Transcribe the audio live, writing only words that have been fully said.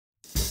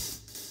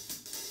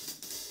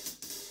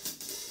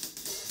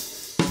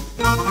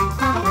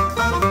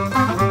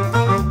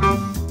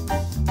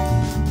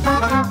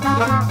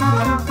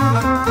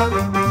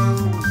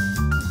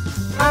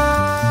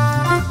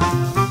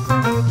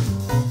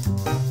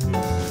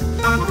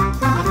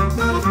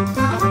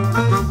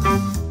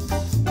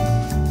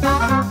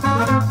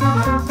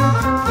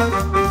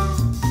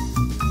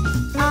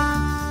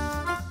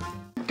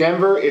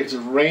Denver, it's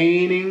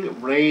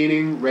raining,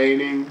 raining,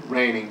 raining,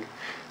 raining.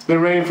 It's been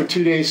raining for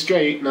 2 days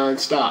straight,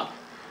 non-stop,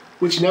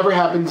 which never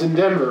happens in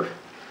Denver.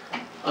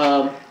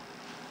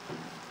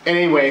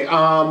 Anyway,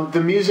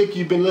 the music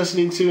you've been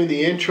listening to in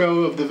the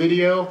intro of the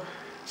video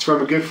is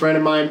from a good friend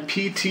of mine,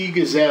 PT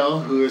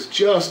Gazell, who has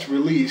just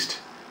released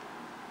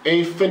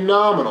a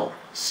phenomenal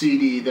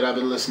CD that I've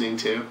been listening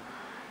to.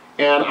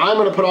 And I'm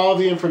going to put all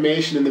the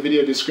information in the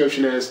video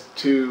description as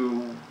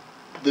to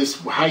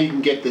how you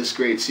can get this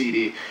great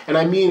CD. And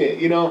I mean it.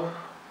 You know,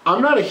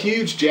 I'm not a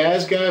huge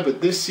jazz guy,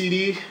 but this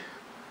CD,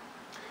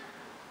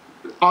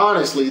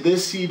 honestly,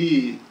 this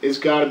CD has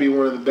got to be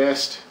one of the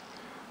best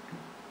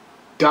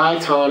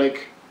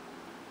diatonic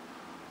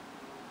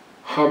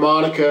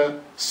harmonica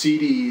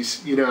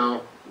CDs, you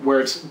know, where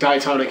it's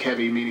diatonic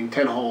heavy, meaning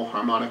 10-hole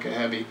harmonica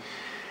heavy,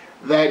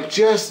 that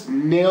just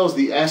nails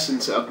the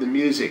essence of the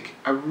music.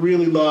 I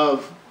really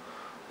love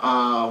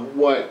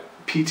what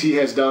PT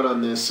has done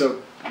on this.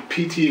 So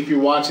PT, if you're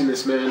watching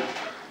this, man,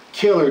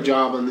 killer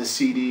job on this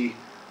CD.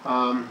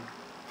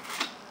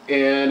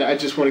 And I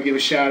just want to give a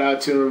shout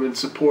out to him and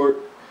support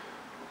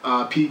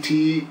PT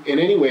in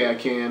any way I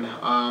can.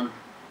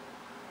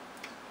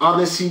 On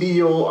this CD,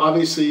 you'll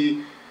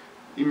obviously,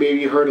 you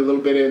maybe heard a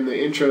little bit in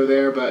the intro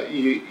there, but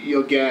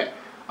you'll get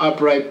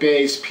upright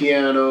bass,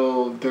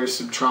 piano, there's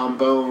some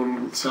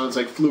trombone, it sounds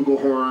like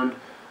flugelhorn,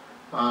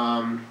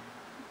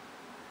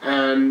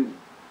 and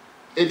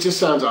it just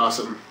sounds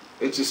awesome.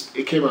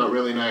 It came out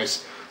really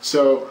nice.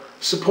 So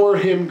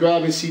support him,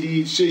 grab his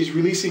CD. He's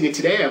releasing it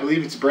today. I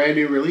believe it's a brand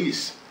new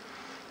release.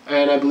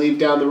 And I believe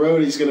down the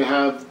road he's going to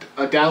have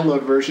a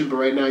download version, but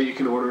right now you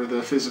can order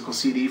the physical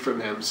CD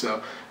from him.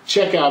 So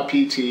check out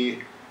PT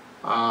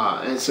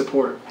and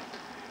support.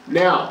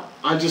 Now,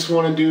 I just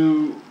want to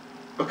do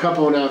a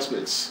couple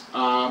announcements.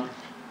 I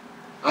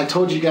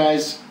told you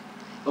guys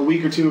a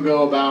week or two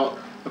ago about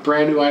a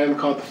brand new item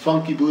called the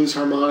Funky Blues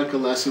Harmonica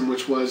Lesson,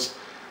 which was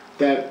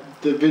the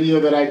video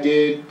that I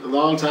did a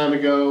long time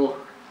ago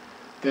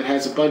that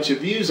has a bunch of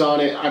views on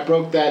it. I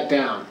broke that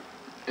down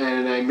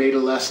and I made a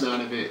lesson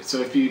out of it. So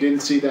if you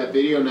didn't see that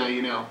video, now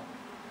you know.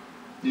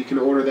 You can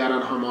order that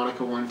on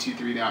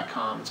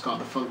harmonica123.com. It's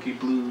called the Funky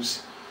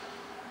Blues.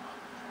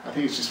 I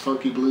think it's just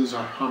Funky Blues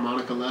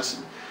Harmonica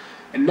Lesson.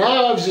 And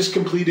now I've just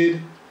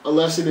completed a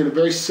lesson in a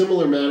very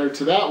similar manner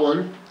to that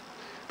one,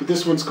 but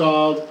this one's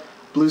called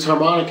Blues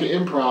Harmonica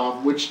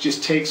Improv, which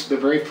just takes the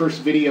very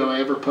first video I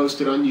ever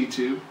posted on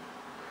YouTube,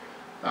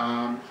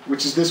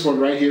 which is this one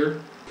right here.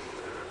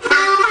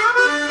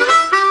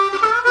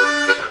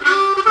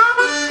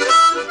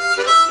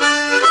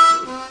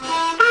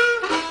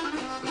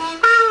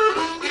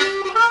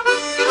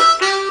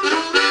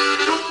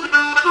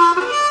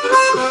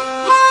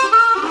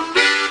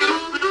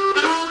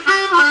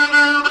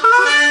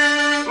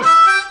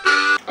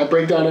 I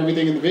break down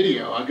everything in the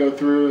video. I go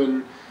through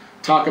and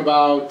talk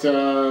about,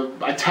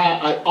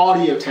 I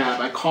audio tab,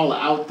 I call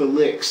out the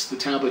licks, the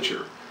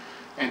tablature,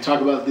 and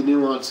talk about the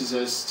nuances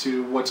as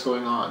to what's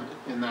going on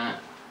in that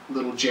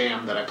little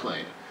jam that I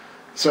played.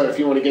 So if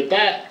you want to get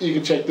that, you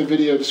can check the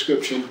video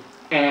description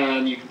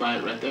and you can buy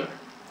it right there.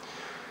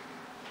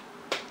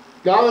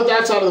 Now that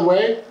that's out of the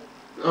way,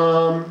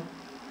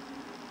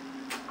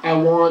 I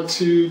want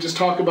to just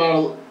talk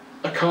about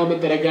a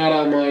comment that I got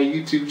on my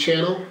YouTube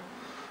channel.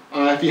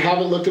 If you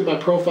haven't looked at my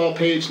profile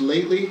page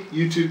lately,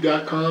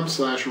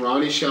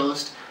 youtube.com/Ronnie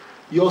Shellist,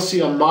 you'll see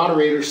a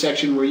moderator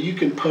section where you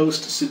can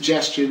post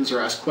suggestions or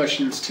ask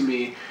questions to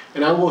me,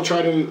 and I will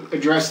try to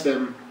address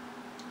them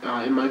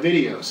in my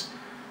videos.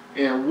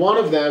 And one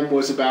of them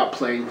was about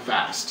playing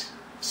fast.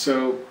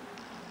 So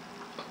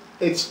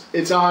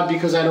it's odd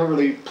because I don't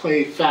really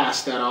play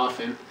fast that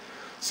often.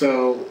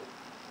 So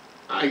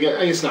I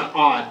guess it's not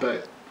odd,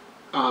 but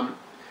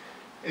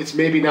it's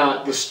maybe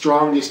not the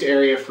strongest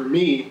area for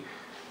me.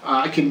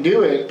 I can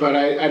do it, but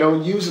I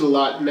don't use it a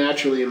lot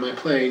naturally in my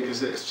playing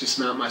because it's just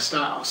not my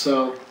style.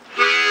 So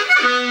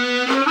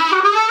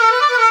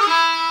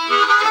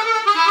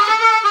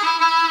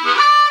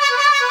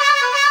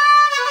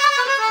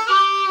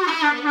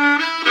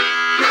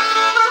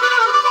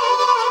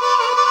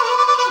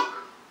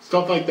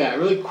stuff like that,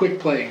 really quick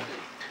playing.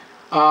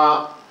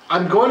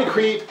 I'm going to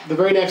create the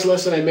very next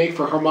lesson I make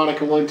for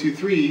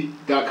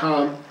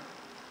harmonica123.com,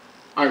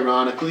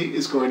 ironically,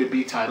 is going to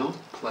be titled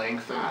Playing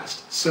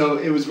Fast. So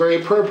it was very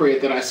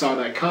appropriate that I saw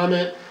that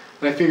comment,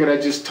 and I figured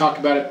I'd just talk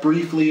about it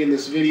briefly in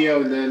this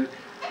video and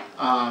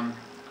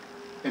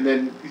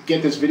then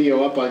get this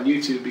video up on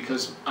YouTube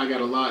because I got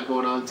a lot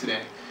going on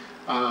today.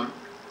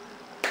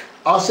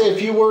 I'll say a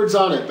few words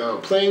on it though.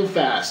 Playing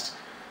fast.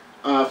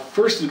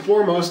 First and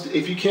foremost,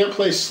 if you can't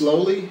play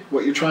slowly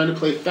what you're trying to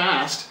play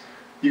fast,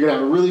 you're going to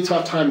have a really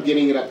tough time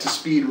getting it up to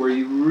speed where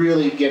you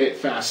really get it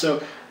fast.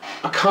 So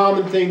A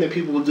common thing that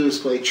people will do is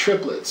play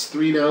triplets,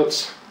 3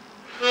 notes.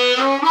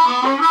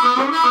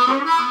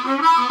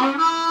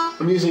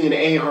 I'm using an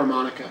A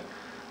harmonica.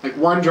 Like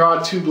 1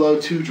 draw, 2 blow,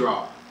 2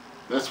 draw.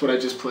 That's what I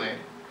just played.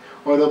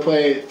 Or they'll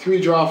play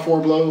 3 draw,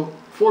 4 blow,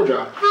 4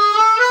 draw.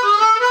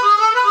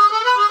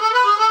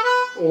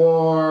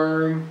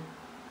 Or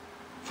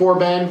 4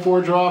 bend,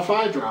 4 draw,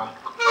 5 draw.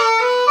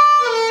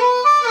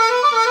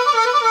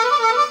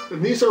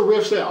 And these are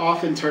riffs that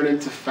often turn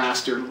into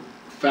faster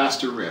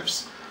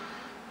riffs.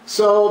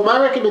 So my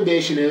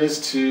recommendation is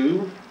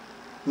to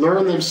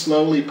learn them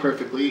slowly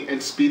perfectly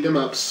and speed them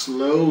up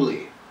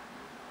slowly.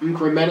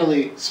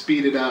 Incrementally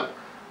speed it up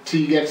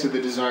till you get to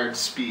the desired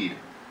speed.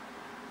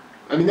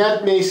 I mean,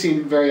 that may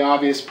seem very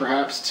obvious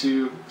perhaps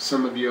to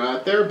some of you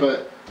out there,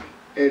 but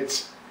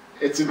it's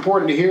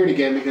important to hear it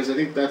again, because I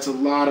think that's a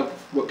lot of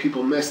what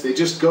people miss. They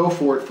just go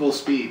for it full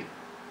speed,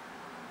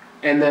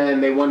 and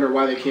then they wonder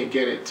why they can't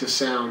get it to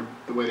sound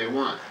the way they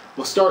want.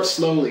 Well, start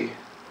slowly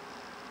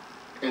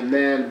and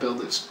then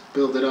build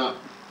it up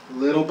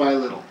little by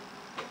little.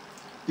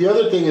 The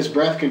other thing is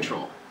breath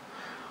control.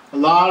 A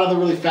lot of the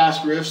really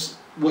fast riffs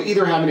will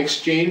either have an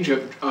exchange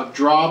of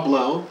draw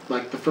blow,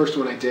 like the first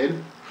one I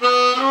did.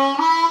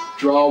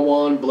 Draw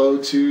 1, blow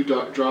 2,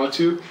 draw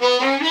 2.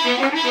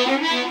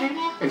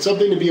 And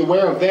something to be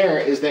aware of there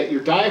is that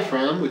your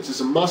diaphragm, which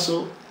is a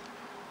muscle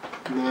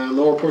in the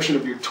lower portion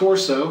of your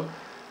torso,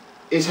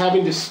 is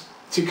having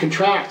to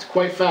contract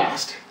quite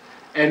fast.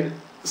 And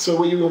so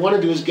what you want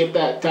to do is get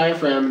that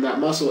diaphragm and that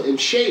muscle in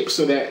shape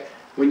so that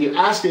when you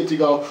ask it to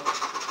go,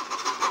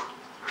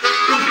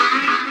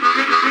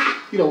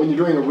 you know, when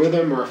you're doing a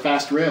rhythm or a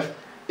fast riff,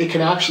 it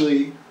can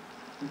actually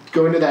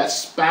go into that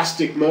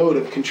spastic mode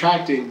of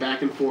contracting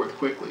back and forth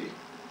quickly.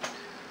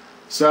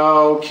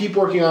 So keep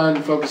working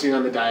on focusing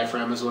on the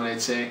diaphragm is what I'd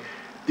say.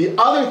 The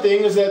other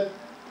thing is that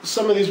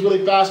some of these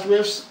really fast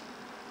riffs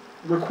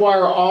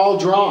require all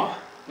draw,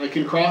 like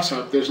in cross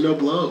harp. There's no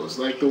blows,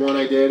 like the one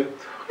I did.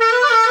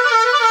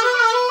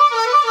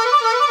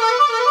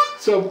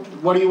 So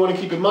what do you want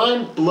to keep in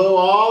mind? Blow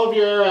all of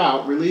your air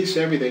out, release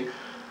everything.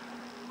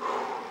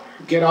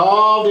 Get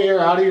all the air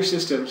out of your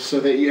system so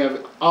that you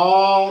have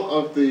all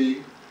of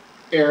the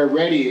air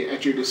ready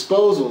at your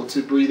disposal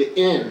to breathe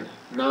in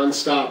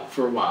non-stop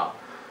for a while.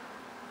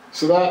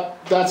 So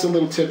that's a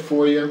little tip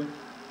for you.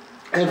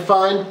 And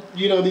find,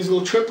 you know, these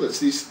little triplets,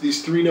 these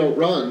 3-note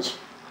runs.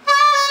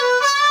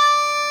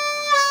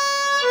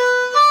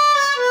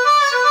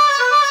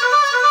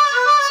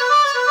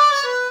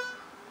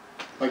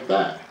 Like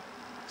that.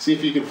 See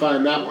if you can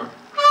find that one.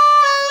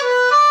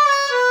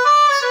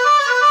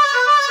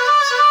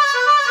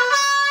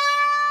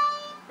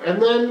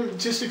 And then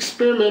just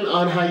experiment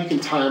on how you can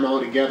tie them all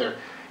together.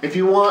 If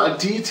you want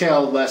a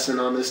detailed lesson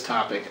on this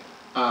topic,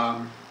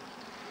 I'll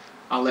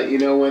let you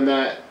know when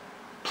that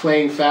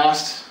playing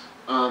fast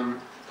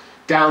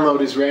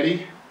download is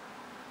ready.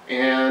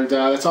 And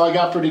that's all I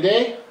got for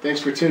today.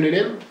 Thanks for tuning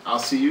in. I'll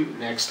see you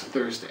next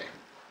Thursday.